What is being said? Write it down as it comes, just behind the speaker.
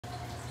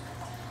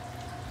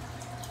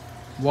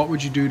What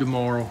would you do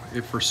tomorrow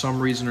if for some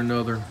reason or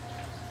another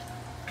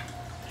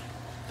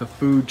the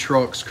food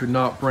trucks could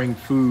not bring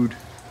food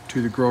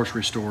to the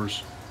grocery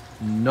stores?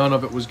 None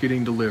of it was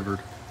getting delivered.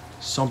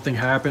 Something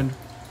happened,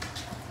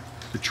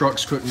 the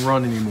trucks couldn't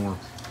run anymore.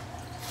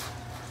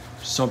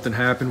 Something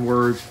happened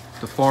where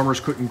the farmers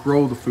couldn't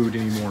grow the food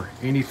anymore.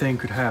 Anything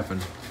could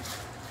happen.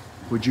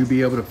 Would you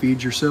be able to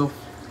feed yourself?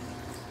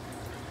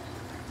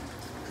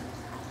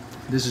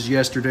 This is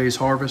yesterday's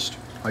harvest.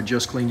 I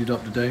just cleaned it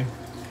up today.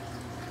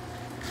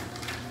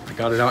 I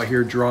got it out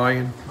here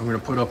drying. I'm gonna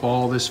put up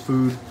all this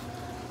food.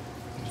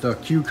 The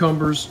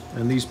cucumbers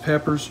and these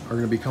peppers are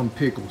gonna become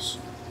pickles.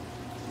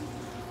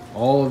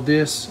 All of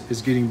this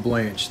is getting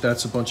blanched.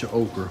 That's a bunch of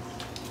okra.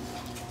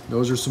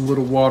 Those are some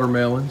little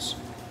watermelons.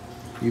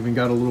 Even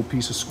got a little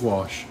piece of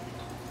squash.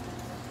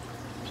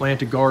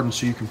 Plant a garden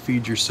so you can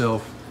feed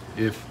yourself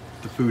if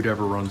the food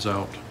ever runs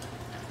out.